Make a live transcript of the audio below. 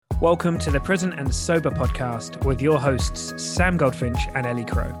Welcome to the Present and Sober podcast with your hosts, Sam Goldfinch and Ellie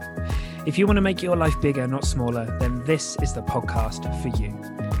Crow. If you want to make your life bigger, not smaller, then this is the podcast for you.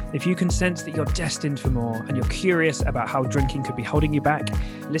 If you can sense that you're destined for more and you're curious about how drinking could be holding you back,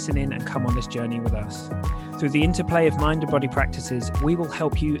 listen in and come on this journey with us. Through the interplay of mind and body practices, we will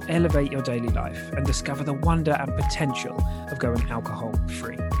help you elevate your daily life and discover the wonder and potential of going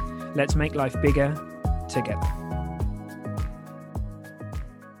alcohol-free. Let's make life bigger together.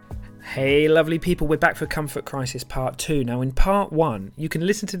 Hey, lovely people, we're back for Comfort Crisis Part 2. Now, in Part 1, you can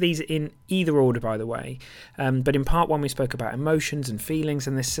listen to these in either order, by the way, but in Part 1 we spoke about emotions and feelings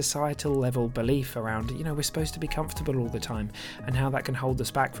and this societal level belief around, we're supposed to be comfortable all the time and how that can hold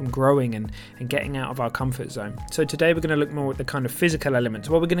us back from growing and getting out of our comfort zone. So today we're going to look more at the kind of physical elements.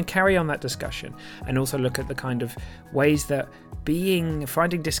 Well, we're going to carry on that discussion and also look at the kind of ways that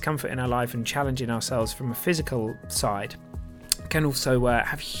finding discomfort in our life and challenging ourselves from a physical side can also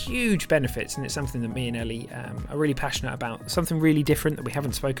have huge benefits, and it's something that me and Ellie are really passionate about, something really different that we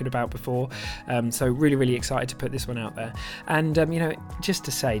haven't spoken about before, so really excited to put this one out there. And just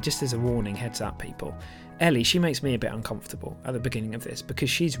to say, just as a warning, heads up people, Ellie, she makes me a bit uncomfortable at the beginning of this because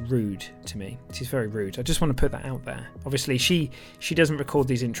she's rude to me. She's very rude. I just want to put that out there. Obviously she doesn't record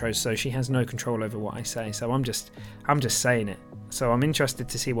these intros, so she has no control over what I say, so I'm just saying it. So I'm interested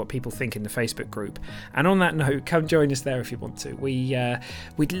to see what people think in the Facebook group. And on that note, come join us there if you want to.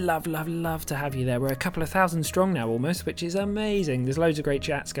 We'd love to have you there. We're a couple of thousand strong now almost, which is amazing. There's loads of great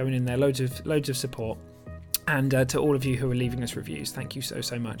chats going in there, loads of support. And to all of you who are leaving us reviews, thank you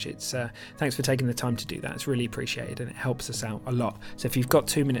so much. It's thanks for taking the time to do that. It's really appreciated and it helps us out a lot. So if you've got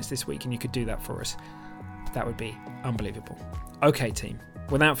 2 minutes this week and you could do that for us, that would be unbelievable. Okay, team.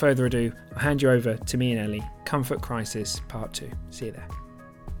 Without further ado, I'll hand you over to me and Ellie. Comfort Crisis Part 2. See you there.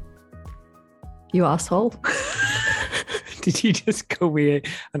 You asshole. Did you just call me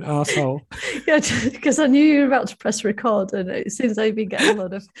an asshole? Yeah, because I knew you were about to press record, and it seems I've been getting a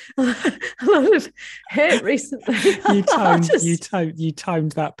lot of hate recently. You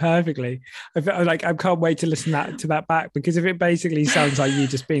timed that perfectly. I can't wait to listen to that back, because if it basically sounds like you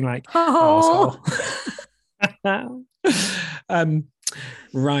just being like asshole.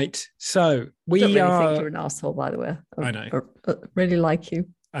 Right. So we don't really think you're an asshole, by the way. I know. I really like you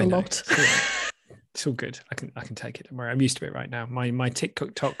a lot. It's all good. I can take it. Don't worry. I'm used to it right now. My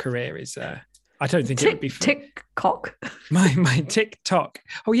TikTok career is. I don't think it would be TikTok. My TikTok.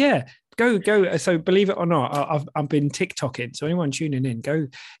 Oh yeah. Go. So believe it or not, I've been TikToking. So anyone tuning in,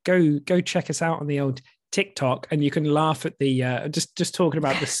 go check us out on the old TikTok, and you can laugh at the just talking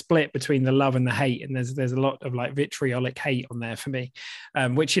about the split between the love and the hate, and there's a lot of like vitriolic hate on there for me,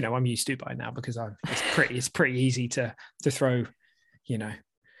 which I'm used to by now, because it's pretty easy to throw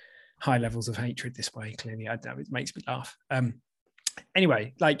high levels of hatred this way. Clearly, it makes me laugh.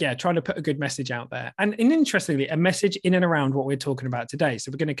 Anyway, trying to put a good message out there, and interestingly, a message in and around what we're talking about today.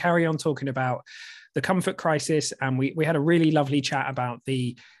 So we're going to carry on talking about the comfort crisis, and we had a really lovely chat about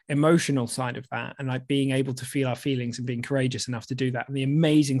the emotional side of that, and like being able to feel our feelings and being courageous enough to do that, and the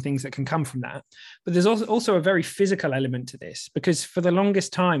amazing things that can come from that. But there's also a very physical element to this, because for the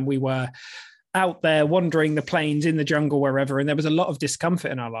longest time we were out there wandering the plains, in the jungle, wherever, and there was a lot of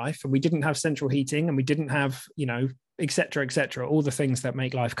discomfort in our life, and we didn't have central heating, and we didn't have etc., all the things that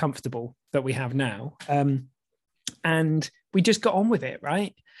make life comfortable that we have now, and we just got on with it,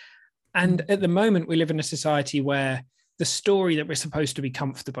 right? And at the moment, we live in a society where the story that we're supposed to be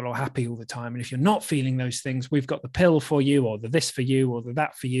comfortable or happy all the time, and if you're not feeling those things, we've got the pill for you, or the this for you, or the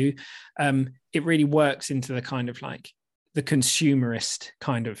that for you. It really works into the kind of like the consumerist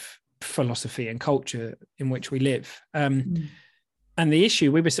kind of philosophy and culture in which we live. And the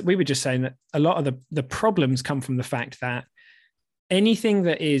issue, we were just saying that a lot of the problems come from the fact that anything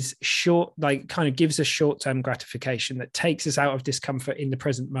that is short, like kind of gives us short-term gratification, that takes us out of discomfort in the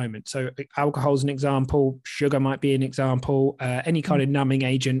present moment. So alcohol is an example, sugar might be an example, any kind of numbing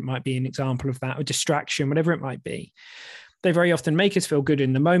agent might be an example of that, or distraction, whatever it might be. They very often make us feel good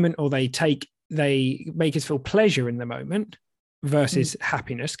in the moment, or they make us feel pleasure in the moment versus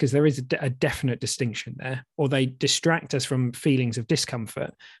happiness, because there is a definite distinction there. Or they distract us from feelings of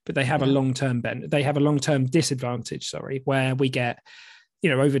discomfort, but they have a long-term disadvantage, where we get,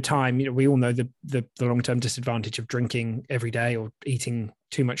 over time, we all know the long-term disadvantage of drinking every day or eating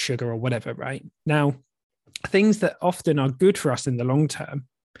too much sugar or whatever, right? Now, things that often are good for us in the long term,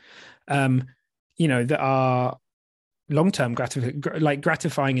 that are long-term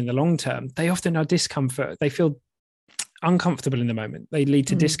gratifying in the long term, they often are discomfort. They feel uncomfortable in the moment. They lead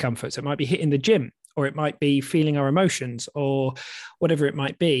to discomfort. So it might be hitting the gym, or it might be feeling our emotions, or whatever it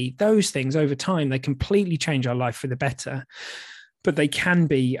might be. Those things over time, they completely change our life for the better. but they can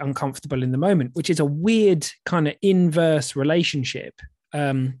be uncomfortable in the moment, which is a weird kind of inverse relationship.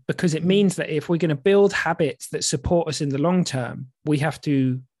 Because it means that if we're going to build habits that support us in the long term, we have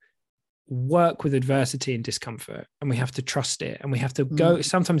to work with adversity and discomfort, and we have to trust it, and we have to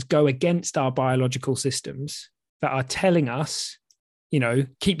sometimes go against our biological systems that are telling us,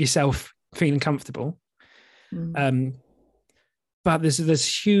 keep yourself feeling comfortable. But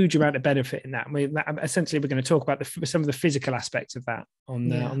there's huge amount of benefit in that. Essentially, we're going to talk about some of the physical aspects of that on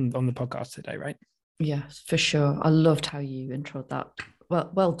the podcast today, right? Yes, for sure. I loved how you introed that.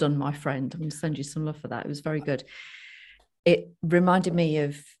 Well done, my friend. I'm going to send you some love for that. It was very good. It reminded me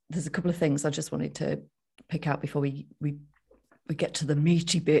of, there's a couple of things I just wanted to pick out before we get to the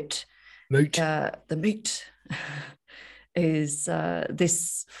meaty bit. The meat is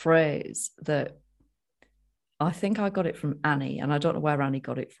this phrase that I think I got it from Annie, and I don't know where Annie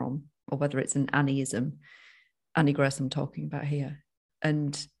got it from, or whether it's an Annieism. Annie Grace I'm talking about here.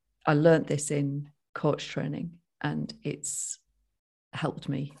 And I learned this in coach training, and it's helped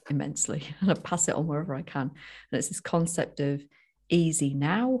me immensely, and I pass it on wherever I can. And it's this concept of easy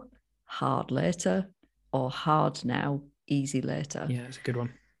now, hard later, or hard now, easy later. Yeah, it's a good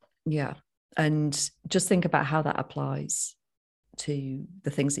one. Yeah. And just think about how that applies to the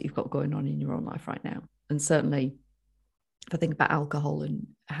things that you've got going on in your own life right now. And certainly if I think about alcohol and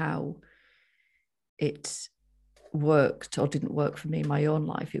how it worked or didn't work for me in my own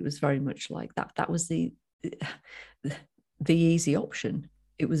life, it was very much like that was the easy option.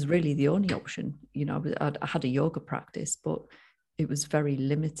 It was really the only option. I had a yoga practice, but it was very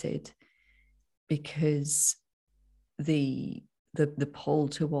limited because the pull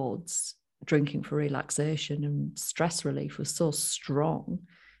towards drinking for relaxation and stress relief was so strong,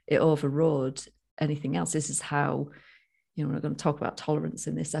 it overrode anything else. This is how, we're not going to talk about tolerance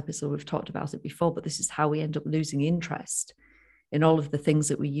in this episode. We've talked about it before, but this is how we end up losing interest in all of the things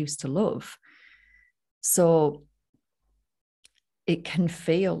that we used to love. So it can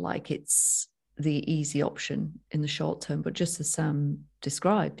feel like it's the easy option in the short term, but just as Sam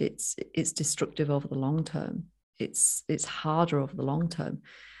described, it's destructive over the long term. It's harder over the long term.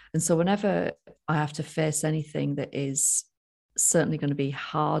 And so whenever I have to face anything that is certainly going to be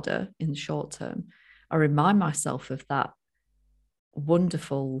harder in the short term, I remind myself of that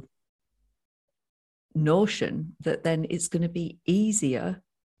wonderful notion that then it's going to be easier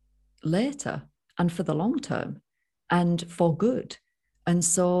later and for the long term and for good. And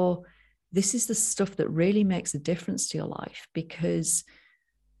so this is the stuff that really makes a difference to your life, because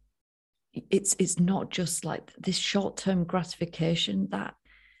it's not just like this short-term gratification that,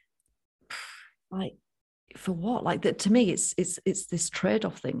 like, for what? Like, that to me, it's this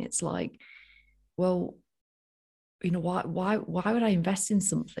trade-off thing. It's like, well, why would I invest in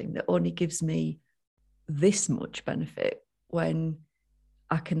something that only gives me this much benefit when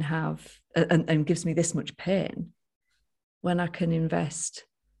I can have and gives me this much pain, when I can invest?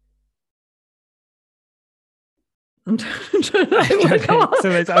 I'm trying to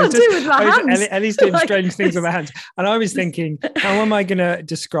Ellie's doing strange things with her hands. And I was thinking, how am I going to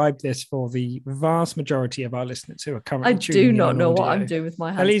describe this for the vast majority of our listeners who are currently tuning in? I do not know what I'm doing with my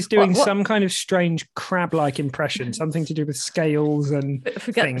hands. Ellie's doing some kind of strange crab-like impression, something to do with scales and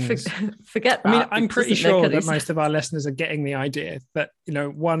things. Forget that. I mean, I'm pretty sure that most of our listeners are getting the idea that,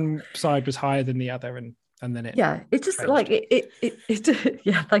 one side was higher than the other, and then it. Yeah, it's just changed. Like it.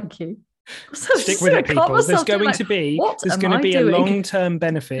 Yeah, thank you. Stick with it, people. There's going to be a long-term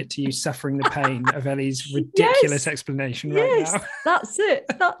benefit to you suffering the pain of Ellie's ridiculous explanation right now. That's it.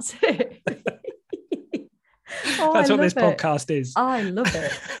 That's what this podcast is. I love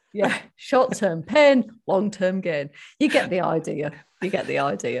it. Yeah, short-term pain, long-term gain. You get the idea.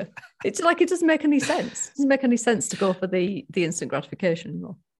 It's like, it doesn't make any sense. It doesn't make any sense to go for the instant gratification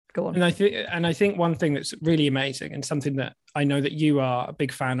anymore. Go on. And I think one thing that's really amazing, and something that I know that you are a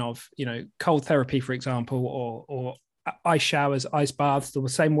big fan of, cold therapy, for example, or ice showers, ice baths. The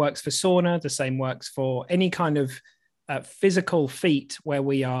same works for sauna. The same works for any kind of physical feat where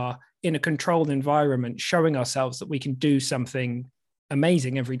we are in a controlled environment, showing ourselves that we can do something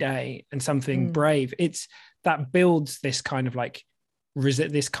amazing every day and something brave. It's that builds this kind of like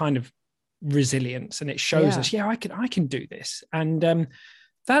this kind of resilience, and it shows us, I can do this. And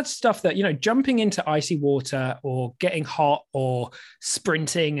that's stuff that, jumping into icy water or getting hot or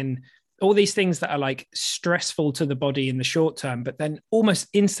sprinting and all these things that are like stressful to the body in the short term, but then almost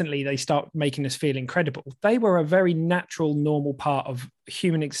instantly they start making us feel incredible. They were a very natural, normal part of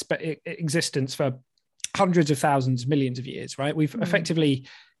human existence for hundreds of thousands, millions of years, right? We've effectively,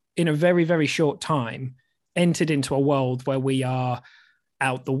 in a very, very short time, entered into a world where we are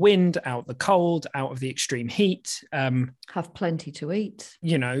out the wind, out the cold, out of the extreme heat. Have plenty to eat.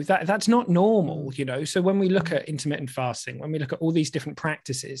 You know, that's not normal, you know. So when we look at intermittent fasting, when we look at all these different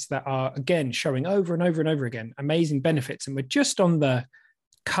practices that are, again, showing over and over and over again, amazing benefits, and we're just on the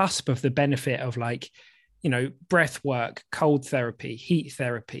cusp of the benefit of, like, you know, breath work, cold therapy, heat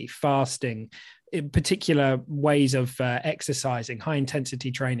therapy, fasting, in particular ways of exercising, high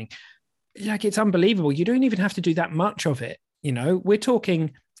intensity training. Like, it's unbelievable. You don't even have to do that much of it. You know, we're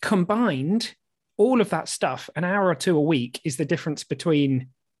talking combined, all of that stuff, an hour or two a week is the difference between,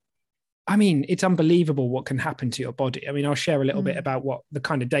 I mean, it's unbelievable what can happen to your body. I mean, I'll share a little bit about what the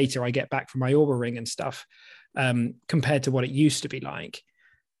kind of data I get back from my Oura Ring and stuff compared to what it used to be like.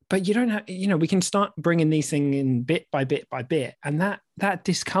 But you don't have, you know, we can start bringing these things in bit by bit by bit. And that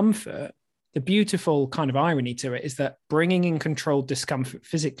discomfort, the beautiful kind of irony to it is that bringing in controlled discomfort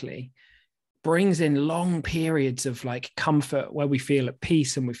physically brings in long periods of, like, comfort where we feel at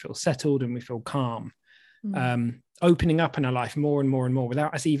peace and we feel settled and we feel calm, opening up in our life more and more and more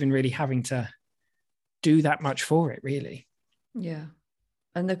without us even really having to do that much for it, really. Yeah.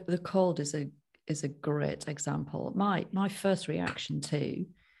 And the cold is a great example. My first reaction to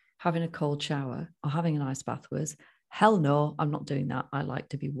having a cold shower or having an ice bath was, hell no, I'm not doing that. I like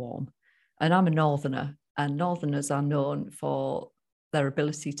to be warm. And I'm a northerner, and northerners are known for their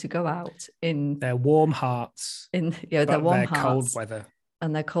ability to go out in their warm hearts, in, you know, their warm hearts, cold weather,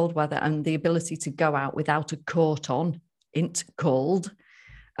 and their cold weather, and the ability to go out without a coat on, int cold.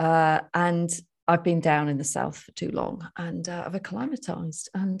 And I've been down in the south for too long, and I've acclimatized.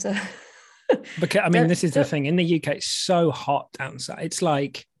 And because, I mean, this is the thing, in the UK, it's so hot down south. It's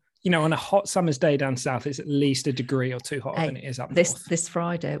like, you know, on a hot summer's day down south, it's at least a degree or two hotter than it is up north. This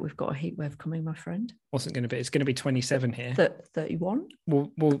Friday, we've got a heat wave coming, my friend. What's it going to be? It's going to be 27 here. 31.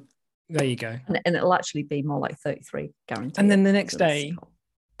 Well, there you go. And it'll actually be more like 33, guaranteed. And then the next day,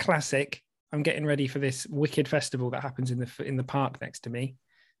 classic, I'm getting ready for this wicked festival that happens in the park next to me.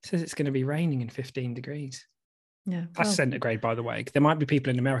 It says it's going to be raining and 15 degrees. Yeah, that's centigrade, by the way. There might be people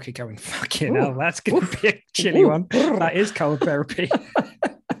in America going, fucking hell, that's going to be a chilly one. That is cold therapy.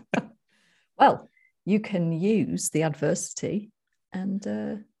 Well, you can use the adversity and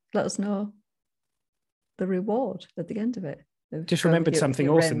let us know the reward at the end of it. Just remembered something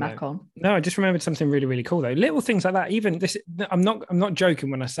awesome though. No, I just remembered something really, really cool though. Little things like that. Even this, I'm not joking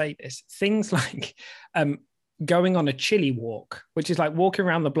when I say this. Things like going on a chilly walk, which is like walking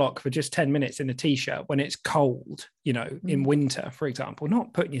around the block for just 10 minutes in a t-shirt when it's cold, you know, in winter, for example.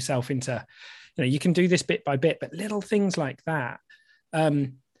 Not putting yourself into, you know, you can do this bit by bit, but little things like that.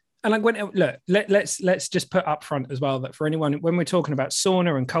 And like, let's just put up front as well that for anyone, when we're talking about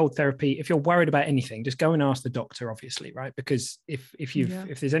sauna and cold therapy, if you're worried about anything, just go and ask the doctor, obviously, right? Because if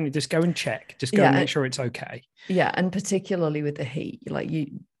there's any, just go and check, just go and make sure it's okay. Yeah, and particularly with the heat, like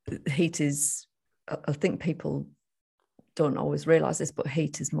heat is, I think people don't always realize this, but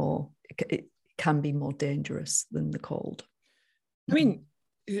heat is it can be more dangerous than the cold. I mean,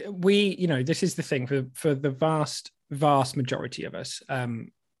 this is the thing for the vast majority of us.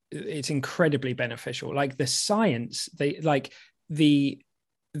 It's incredibly beneficial. Like the science, the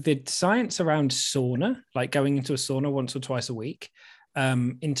science around sauna, like going into a sauna once or twice a week,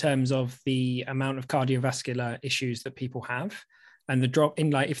 in terms of the amount of cardiovascular issues that people have, and the drop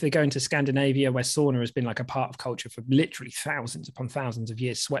in, like, if they go into Scandinavia, where sauna has been like a part of culture for literally thousands upon thousands of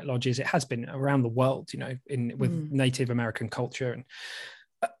years, sweat lodges, it has been around the world, you know, with Native American culture. And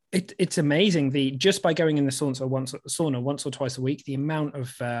it's amazing, just by going in the sauna once or twice a week, the amount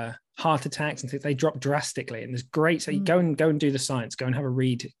of heart attacks and things, they drop drastically. And there's great, so you go and do the science, go and have a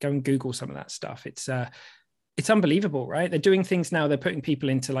read, go and Google some of that stuff. It's unbelievable, right? They're doing things now, they're putting people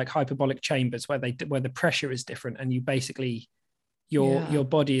into like hyperbolic chambers where the pressure is different, and you basically your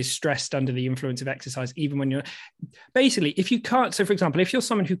body is stressed under the influence of exercise, even when you're basically, if you can't. So for example, if you're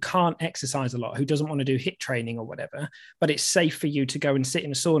someone who can't exercise a lot, who doesn't want to do HIIT training or whatever, but it's safe for you to go and sit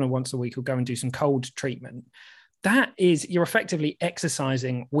in a sauna once a week or go and do some cold treatment, you're effectively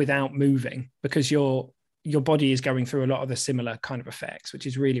exercising without moving, because your body is going through a lot of the similar kind of effects, which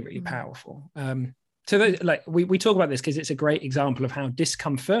is really, really powerful. So like we talk about this because it's a great example of how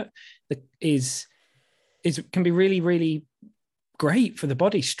discomfort can be really, really great for the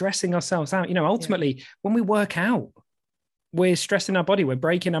body, stressing ourselves out. You know, ultimately, when we work out, we're stressing our body, we're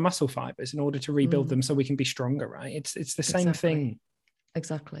breaking our muscle fibers in order to rebuild them so we can be stronger, right? It's the same thing.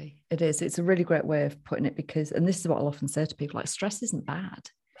 Exactly. It is. It's a really great way of putting it, because, and this is what I'll often say to people, like, stress isn't bad.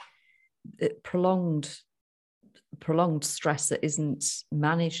 Prolonged stress that isn't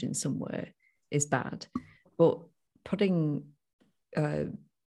managed in some way is bad. But putting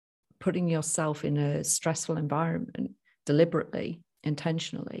yourself in a stressful environment deliberately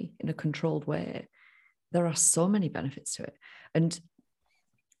intentionally in a controlled way, there are so many benefits to it. And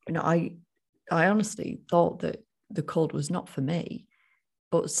I honestly thought that the cold was not for me,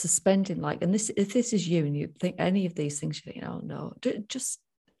 but suspending, like, and this, if this is you and you think any of these things, you think, oh no, just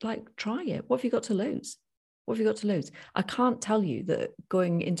like try it. What have you got to lose? What have you got to lose? I can't tell you that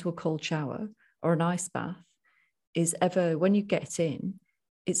going into a cold shower or an ice bath is ever, when you get in,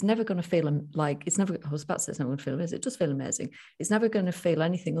 it's never going to feel like, it's never, I was about to say it's never going to feel amazing. It does feel amazing. It's never going to feel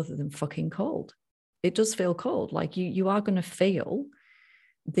anything other than fucking cold. It does feel cold. Like you are going to feel,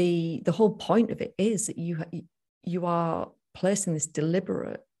 the whole point of it is that you are placing this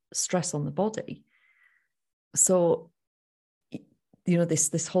deliberate stress on the body. So,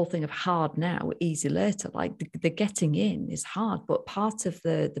 this whole thing of hard now, easy later, like the getting in is hard, but part of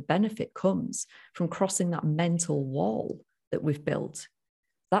the benefit comes from crossing that mental wall that we've built.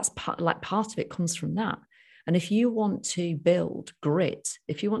 That's part of it comes from that. And if you want to build grit,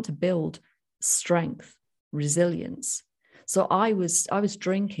 if you want to build strength, resilience. So I was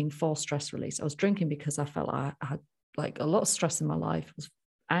drinking for stress release. I was drinking because I felt I had like a lot of stress in my life. I was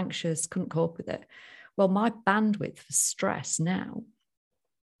anxious, couldn't cope with it. Well, my bandwidth for stress now,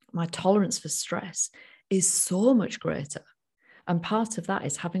 my tolerance for stress is so much greater. And part of that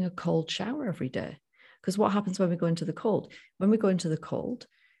is having a cold shower every day. Because what happens when we go into the cold? When we go into the cold,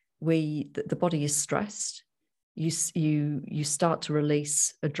 the body is stressed. You start to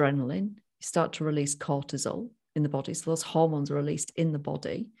release adrenaline. You start to release cortisol in the body. So those hormones are released in the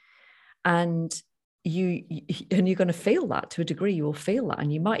body. And you're going to feel that to a degree. You will feel that,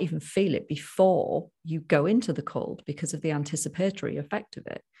 and you might even feel it before you go into the cold because of the anticipatory effect of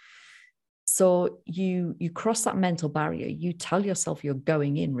it. So you cross that mental barrier. You tell yourself you're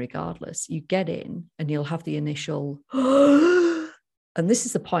going in regardless. You get in, and you'll have the initial and this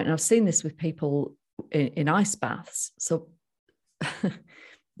is the point, and I've seen this with people in ice baths. So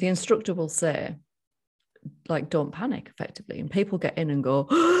the instructor will say, like, don't panic, effectively. And people get in and go,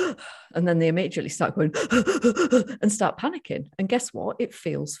 and then they immediately start going and start panicking. And guess what? It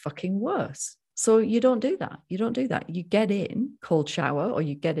feels fucking worse. So you don't do that. You don't do that. You get in cold shower, or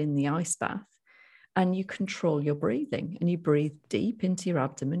you get in the ice bath, and you control your breathing, and you breathe deep into your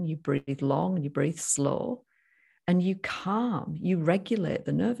abdomen. You breathe long and you breathe slow, and you calm, you regulate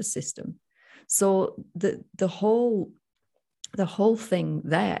the nervous system. So the whole thing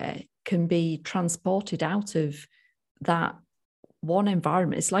there can be transported out of that one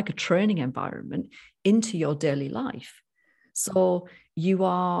environment. It's like a training environment into your daily life. So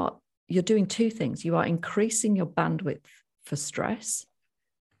you're doing two things. You are increasing your bandwidth for stress.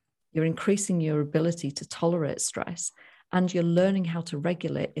 You're increasing your ability to tolerate stress, and you're learning how to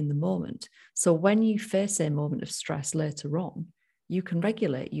regulate in the moment. So when you face a moment of stress later on, you can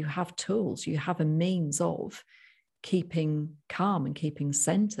regulate. You have tools. You have a means of keeping calm and keeping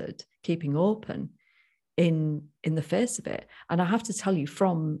centered, keeping open in the face of it. And I have to tell you,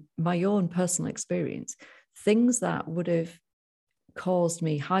 from my own personal experience, things that would have caused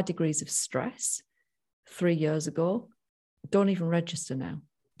me high degrees of stress 3 years ago don't even register now.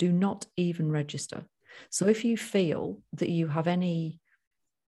 Do not even register. So if you feel that you have any,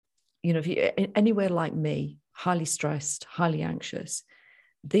 if you anywhere like me, highly stressed, highly anxious,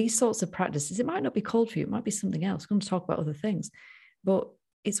 these sorts of practices, it might not be called for you, it might be something else. We're going to talk about other things, but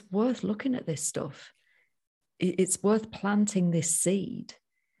it's worth looking at this stuff. It's worth planting this seed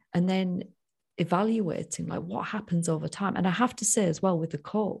and then evaluating, like, what happens over time. And I have to say as well, with the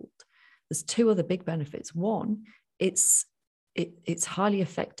cold, there's two other big benefits. One, it's highly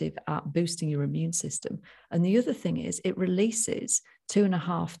effective at boosting your immune system. And the other thing is it releases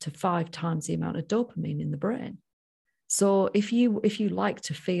 2.5 to 5 times the amount of dopamine in the brain. So if you like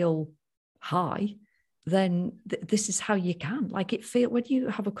to feel high, then this is how you can. Like, when you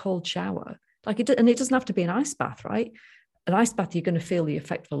have a cold shower, and it doesn't have to be an ice bath, right? An ice bath, you're going to feel the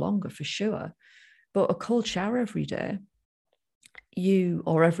effect for longer, for sure. But a cold shower every day,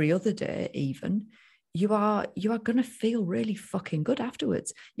 or every other day even, you are going to feel really fucking good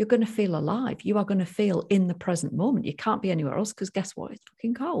afterwards. You're going to feel alive. You are going to feel in the present moment. You can't be anywhere else, because guess what? It's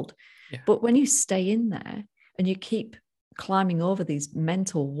fucking cold. Yeah. But when you stay in there and you keep climbing over these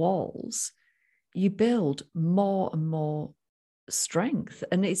mental walls, you build more and more strength.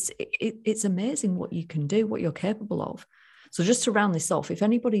 And it's amazing what you can do, what you're capable of. So just to round this off, if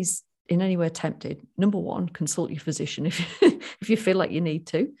anybody's in any way tempted, number one, consult your physician if you feel like you need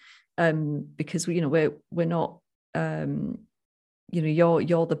to. Because we're not,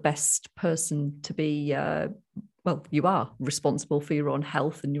 you're the best person to be, you are responsible for your own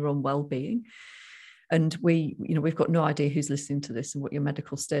health and your own well-being. And we've got no idea who's listening to this and what your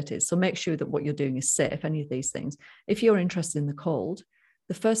medical state is. So make sure that what you're doing is safe, any of these things. If you're interested in the cold,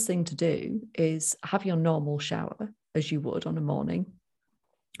 the first thing to do is have your normal shower as you would on a morning.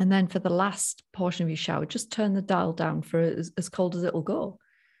 And then for the last portion of your shower, just turn the dial down for as cold as it'll go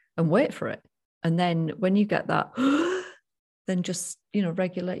and wait for it. And then when you get that, then just,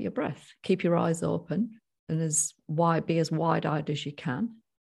 regulate your breath. Keep your eyes open and be as wide-eyed as you can.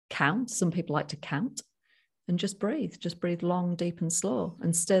 Count. Some people like to count, and just breathe. Just breathe long, deep, and slow,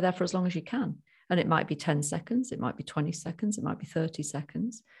 and stay there for as long as you can. And it might be 10 seconds, it might be 20 seconds, it might be 30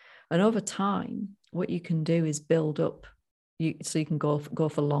 seconds. And over time, what you can do is build up, so you can go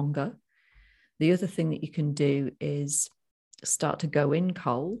for longer. The other thing that you can do is start to go in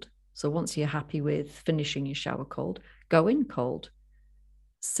cold. So once you're happy with finishing your shower cold, go in cold.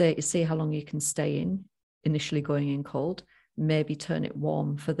 See how long you can stay in, initially going in cold. Maybe turn it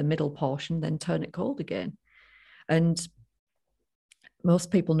warm for the middle portion, then turn it cold again. And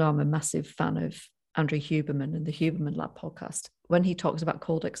most people know I'm a massive fan of Andrew Huberman and the Huberman Lab podcast. When he talks about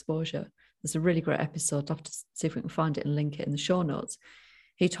cold exposure, there's a really great episode. I'll have to see if we can find it and link it in the show notes.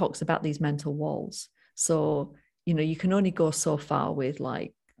 He talks about these mental walls. So, you can only go so far with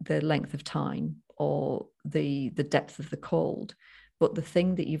like the length of time or the depth of the cold. But the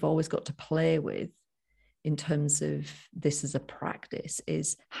thing that you've always got to play with in terms of this as a practice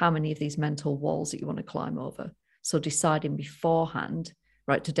is how many of these mental walls that you want to climb over. So deciding beforehand,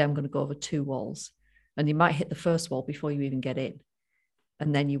 right, today I'm going to go over 2 walls, and you might hit the first wall before you even get in.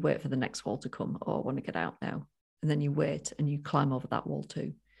 And then you wait for the next wall to come. Oh, I want to get out now. And then you wait and you climb over that wall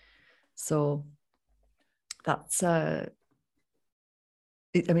too. So that's,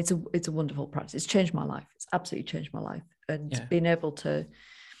 it's a wonderful practice. It's changed my life. It's absolutely changed my life. And being able to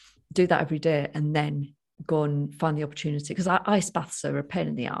do that every day and then go and find the opportunity, because ice baths are a pain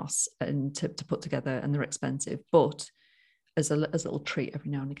in the arse and to put together, and they're expensive, but as a little treat every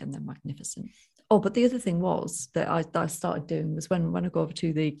now and again, they're magnificent. Oh, but the other thing was that I started doing was when I go over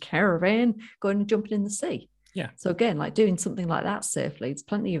to the caravan, going and jumping in the sea. Yeah. So again, like doing something like that safely. There's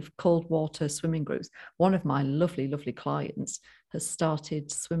plenty of cold water swimming groups. One of my lovely, lovely clients has started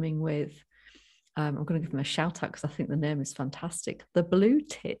swimming with, I'm going to give them a shout out because I think the name is fantastic, the Blue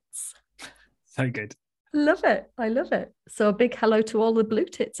Tits. So good. Love it. I love it. So a big hello to all the Blue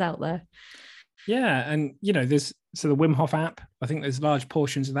Tits out there. Yeah. And, there's the Wim Hof app. I think there's large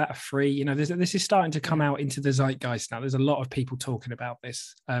portions of that are free. This is starting to come out into the zeitgeist now. There's a lot of people talking about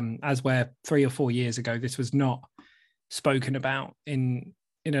this, as where 3 or 4 years ago, this was not spoken about in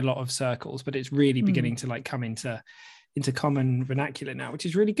a lot of circles, but it's really beginning to like come into common vernacular now, which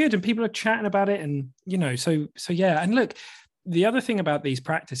is really good. And people are chatting about it. And, so yeah. And look, the other thing about these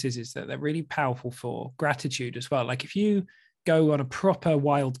practices is that they're really powerful for gratitude as well. Like if you go on a proper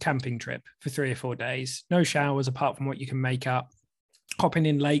wild camping trip for 3 or 4 days, no showers apart from what you can make up, hopping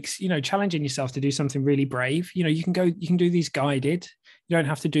in lakes, challenging yourself to do something really brave. You can do these guided. You don't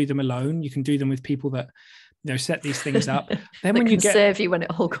have to do them alone. You can do them with people that, set these things up. Then when you serve you when it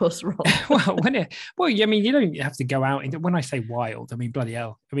all goes wrong. You don't have to go out. When I say wild, I mean, bloody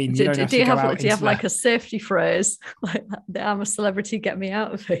hell. I mean, you don't have to go out. Do you have like a safety phrase? Like, I'm a celebrity, get me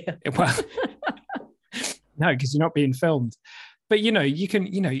out of here. Well, no, because you're not being filmed. But you can,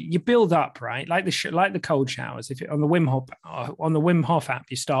 you build up, right? Like the cold showers. If on the Wim Hof app,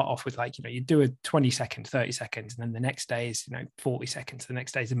 you start off with you do a 20 second, 30 seconds, and then the next day is 40 seconds. The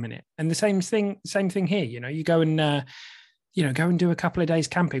next day is a minute, and the same thing here. You go and go and do a couple of days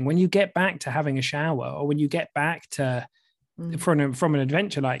camping. When you get back to having a shower, or when you get back to from an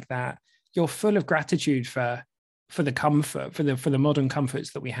adventure like that, you're full of gratitude for the comfort, for the modern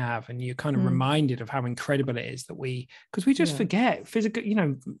comforts that we have. And you're kind of reminded of how incredible it is that because we just forget physical,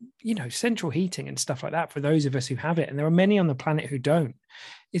 central heating and stuff like that for those of us who have it. And there are many on the planet who don't.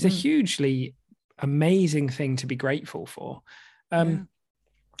 It's a hugely amazing thing to be grateful for. And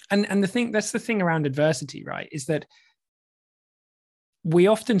that's the thing around adversity, right? Is that we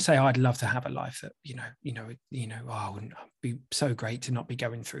often say, I'd love to have a life that, oh, wouldn't it be so great to not be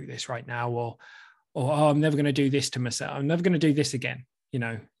going through this right now, or oh, I'm never going to do this to myself. I'm never going to do this again,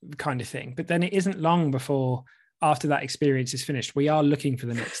 kind of thing. But then it isn't long before, after that experience is finished, we are looking for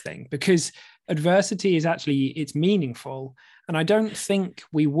the next thing, because adversity is it's meaningful. And I don't think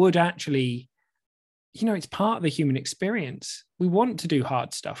we would actually, it's part of the human experience. We want to do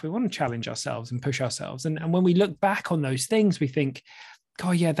hard stuff. We want to challenge ourselves and push ourselves. And when we look back on those things, we think,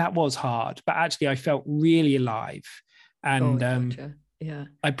 oh yeah, that was hard. But actually I felt really alive. And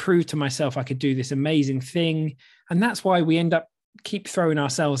I proved to myself I could do this amazing thing. And that's why we keep throwing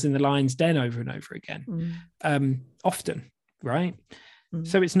ourselves in the lion's den over and over again, often, right?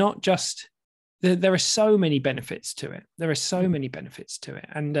 So it's not just there are so many benefits to it. There are so many benefits to it.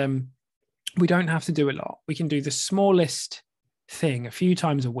 And we don't have to do a lot. We can do the smallest thing a few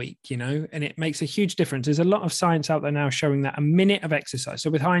times a week, and it makes a huge difference. There's a lot of science out there now showing that a minute of exercise, so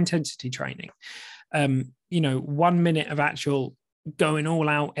with high intensity training, 1 minute of actual going all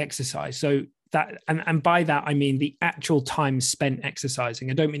out exercise. So that, and by that, I mean the actual time spent exercising.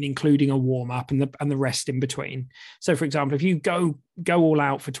 I don't mean including a warm up and the rest in between. So for example, if you go all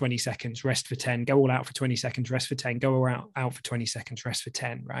out for 20 seconds, rest for 10, go all out for 20 seconds, rest for 10, go out for 20 seconds, rest for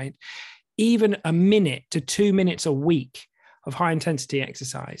 10, right? Even a minute to 2 minutes a week of high intensity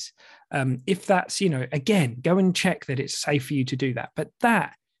exercise. If that's, again, go and check that it's safe for you to do that. But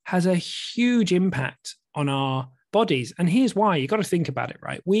that has a huge impact on our bodies. And here's why. You got to think about it,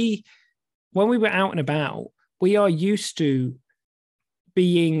 right? When we were out and about, we are used to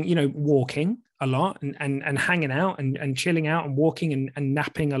being, walking a lot and hanging out and chilling out and walking and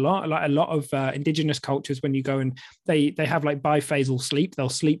napping a lot. Like a lot of indigenous cultures, when you go and they have like biphasal sleep, they'll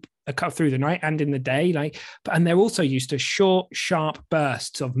sleep cut through the night and in the day, and they're also used to short, sharp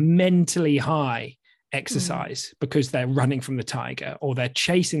bursts of mentally high exercise because they're running from the tiger, or they're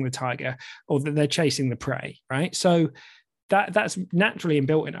chasing the tiger, or they're chasing the prey, right? So that's naturally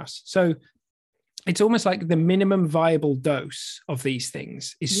inbuilt in us. So it's almost like the minimum viable dose of these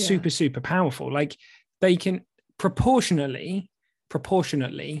things is super, super powerful. Like they can proportionally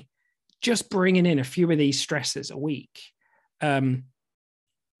just bringing in a few of these stressors a week,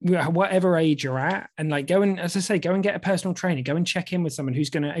 whatever age you're at, and like go and, as I say, go and get a personal trainer, go and check in with someone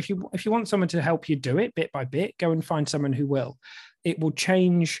who's going to, if you want someone to help you do it bit by bit, go and find someone who will. It will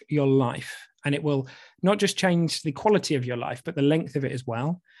change your life, and it will not just change the quality of your life, but the length of it as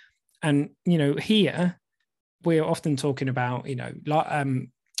well. And, here we're often talking about,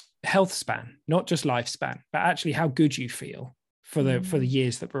 health span, not just lifespan, but actually how good you feel for the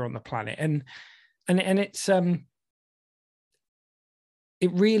years that we're on the planet. And it's,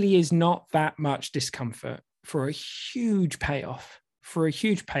 it really is not that much discomfort for a huge payoff,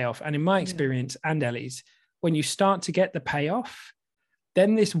 And in my experience and Ellie's, when you start to get the payoff,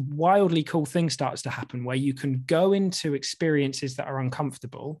 then this wildly cool thing starts to happen where you can go into experiences that are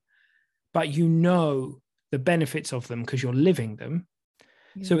uncomfortable, but the benefits of them because you're living them.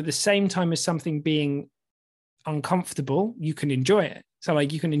 Yeah. So at the same time as something being uncomfortable, you can enjoy it. So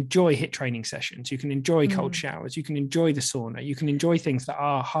like you can enjoy HIIT training sessions, you can enjoy cold showers, you can enjoy the sauna, you can enjoy things that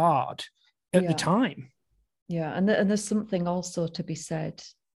are hard at the time. Yeah, and there's something also to be said,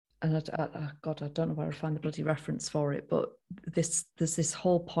 and I don't know where I find the bloody reference for it, but there's this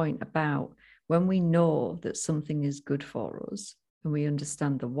whole point about when we know that something is good for us and we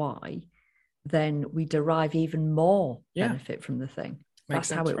understand the why, then we derive even more benefit from the thing. That's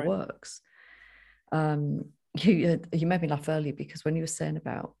how it works. You made me laugh earlier because when you were saying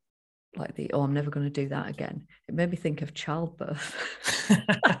about like I'm never going to do that again, it made me think of childbirth.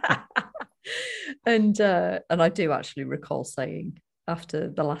 and I do actually recall saying after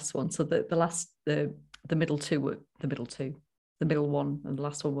the last one, so the middle one and the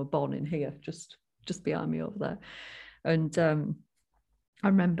last one were born in here, just behind me over there. And I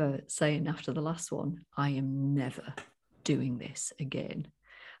remember saying after the last one, I am never doing this again.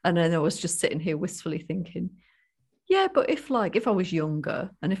 And then I was just sitting here wistfully thinking, yeah, but if I was younger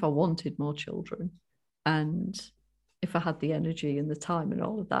and if I wanted more children and if I had the energy and the time and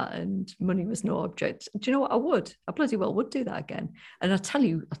all of that and money was no object, do you know what? I bloody well would do that again. And I'll tell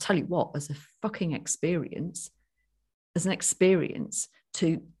you what, as a fucking experience,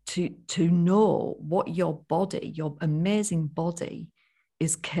 to know what your amazing body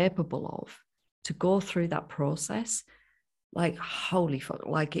is capable of, to go through that process, like holy fuck,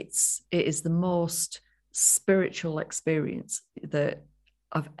 like it is the most spiritual experience that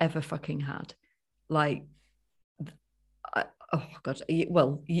I've ever fucking had. Like, oh God,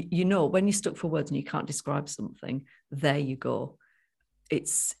 well, when you're stuck for words and you can't describe something, there you go. It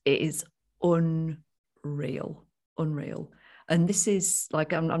is unreal. And this is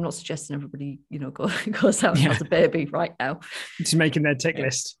like, I'm not suggesting everybody, goes out and has a baby right now. It's making their tick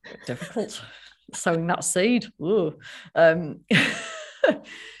list. Difficult. Sowing that seed. I'm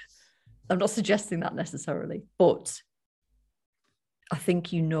not suggesting that necessarily, but I think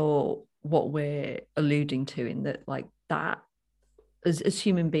what we're alluding to in that, like that, as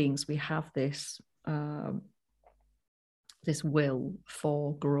human beings, we have this this will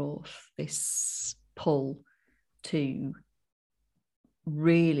for growth, this pull to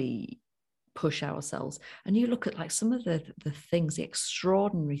really push ourselves. And you look at like some of the things, the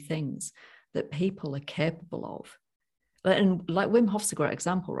extraordinary things that people are capable of. And like Wim Hof's a great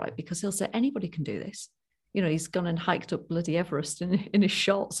example, right? Because he'll say anybody can do this. You know, he's gone and hiked up bloody Everest in his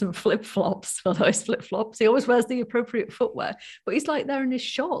shorts and flip-flops. Although his flip-flops, he always wears the appropriate footwear, but he's like there in his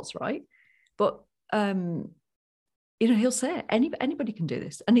shorts, right? But you know, he'll say anybody can do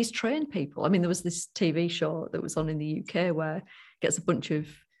this, and he's trained people. I mean, there was this TV show that was on in the UK where gets a bunch of,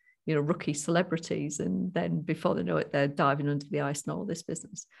 you know, rookie celebrities, and then before they know it, they're diving under the ice and all this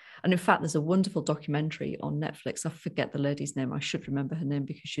business. And in fact, there's a wonderful documentary on Netflix. I forget the lady's name. I should remember her name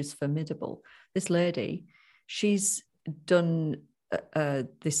because she's formidable. This lady, she's done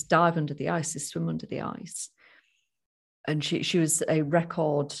this dive under the ice, this swim under the ice, and she was a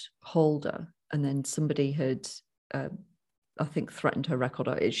record holder, and then somebody had, I think, threatened her record.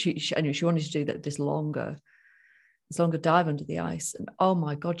 Anyway, she wanted to do this longer dive under the ice. And oh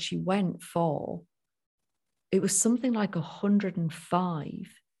my God, she went for, it was something like 105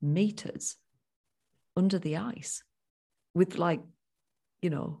 meters under the ice with, like, you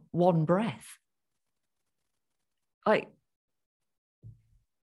know, one breath. Like,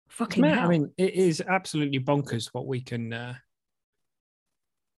 fucking hell. I mean, it is absolutely bonkers what we can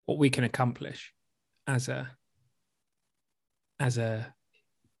accomplish as a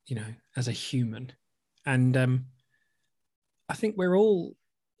you know, as a human. And I think we're all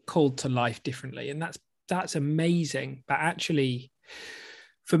called to life differently, and that's amazing. But actually,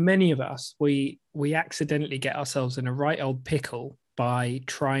 for many of us, we accidentally get ourselves in a right old pickle by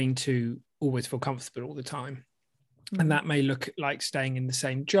trying to always feel comfortable all the time. And that may look like staying in the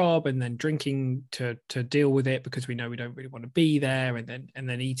same job and then drinking to deal with it because we know we don't really want to be there, and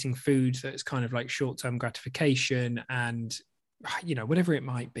then eating foods that's kind of like short-term gratification, and, you know, whatever it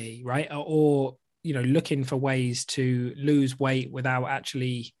might be, right? Or, you know, looking for ways to lose weight without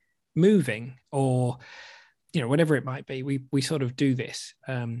actually moving, or, you know, whatever it might be. We sort of do this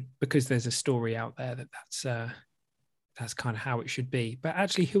because there's a story out there that's kind of how it should be. But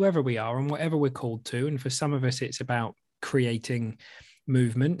actually, whoever we are and whatever we're called to, and for some of us, it's about creating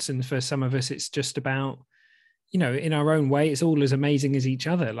movements. And for some of us, it's just about, you know, in our own way, it's all as amazing as each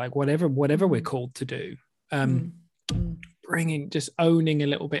other. Like whatever we're called to do, just owning a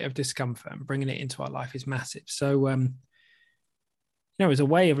little bit of discomfort and bringing it into our life is massive. So, you know, as a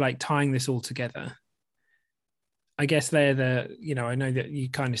way of like tying this all together, I guess they're you know, I know that you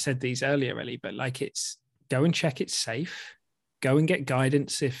kind of said these earlier, Ellie, but like, it's go and check it's safe, go and get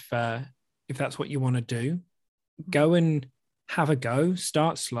guidance if that's what you want to do, go and have a go,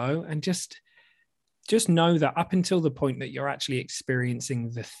 start slow, and just know that up until the point that you're actually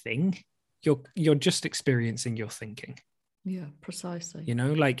experiencing the thing, you're just experiencing your thinking. Yeah, precisely. You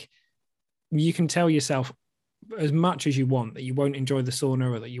know, like, you can tell yourself as much as you want that you won't enjoy the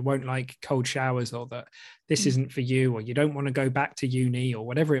sauna, or that you won't like cold showers, or that this isn't for you, or you don't want to go back to uni, or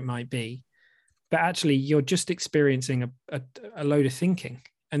whatever it might be. But actually, you're just experiencing a load of thinking.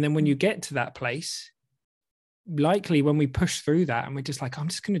 And then when you get to that place, likely when we push through that and we're just like, I'm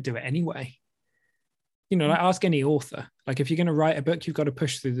just going to do it anyway. You know, like, ask any author. Like, if you're going to write a book, you've got to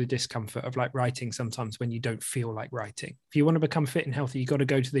push through the discomfort of like writing sometimes when you don't feel like writing. If you want to become fit and healthy, you've got to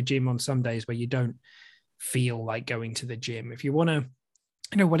go to the gym on some days where you don't feel like going to the gym. If you want to,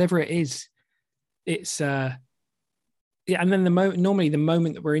 you know, whatever it is, it's yeah. And then normally the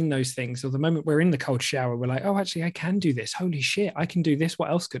moment that we're in those things, or the moment we're in the cold shower, we're like, oh, actually, I can do this. Holy shit, I can do this. What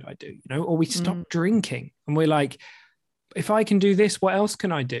else could I do? You know, or we stop drinking and we're like, if I can do this, what else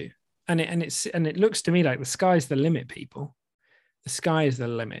can I do? And it looks to me like the sky's the limit, people. The sky is the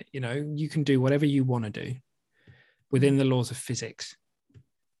limit. You know, you can do whatever you want to do within the laws of physics,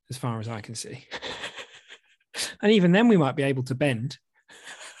 as far as I can see. And even then we might be able to bend.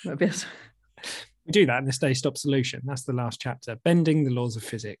 We do that in the Stay Stop Solution. That's the last chapter, bending the laws of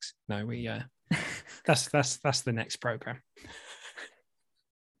physics. No, we that's the next program.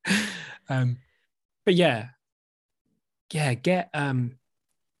 But yeah,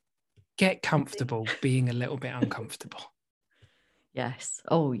 get comfortable being a little bit uncomfortable. Yes.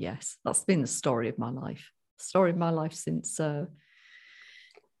 Oh yes, that's been the story of my life. Story of my life since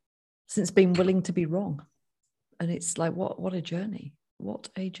being willing to be wrong. And it's like, what a journey. What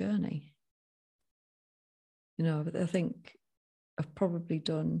a journey. You know, I think I've probably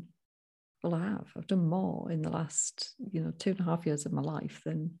done, well, I've done more in the last, you know, 2.5 years of my life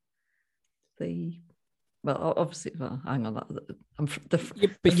than obviously, hang on, but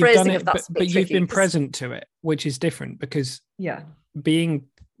you've done it, but you've been present to it, which is different, because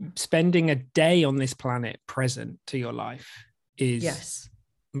spending a day on this planet present to your life is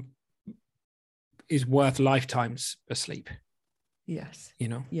worth lifetimes asleep. Yes. You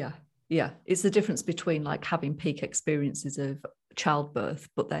know? Yeah. Yeah. It's the difference between like having peak experiences of childbirth,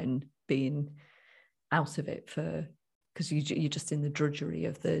 but then being out of it because you're just in the drudgery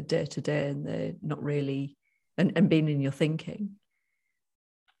of the day to day, and they're not really and being in your thinking,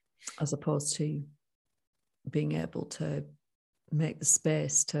 as opposed to being able to make the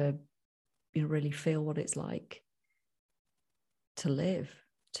space to, you know, really feel what it's like to live,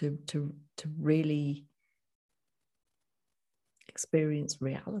 to really experience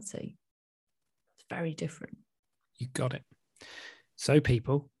reality. It's very different. You got it. So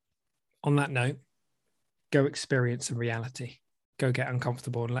people, on that note, go experience some reality. Go get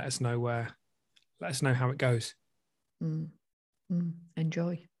uncomfortable and let us know how it goes.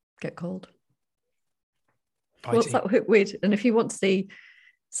 Enjoy. Get cold. Bye, What's that weird? And if you want to see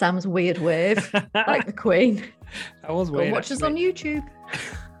Sam's weird wave, like the Queen, that was weird. Go watch us on YouTube.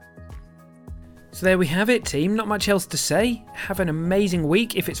 So there we have it, team. Not much else to say. Have an amazing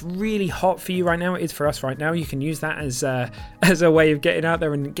week. If it's really hot for you right now, it is for us right now. You can use that as a way of getting out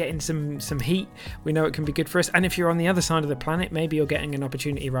there and getting some heat. We know it can be good for us. And if you're on the other side of the planet, maybe you're getting an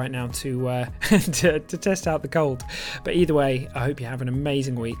opportunity right now to to test out the cold. But either way, I hope you have an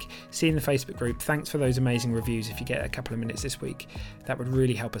amazing week. See you in the Facebook group. Thanks for those amazing reviews. If you get a couple of minutes this week, that would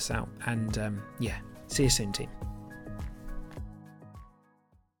really help us out. And see you soon, team.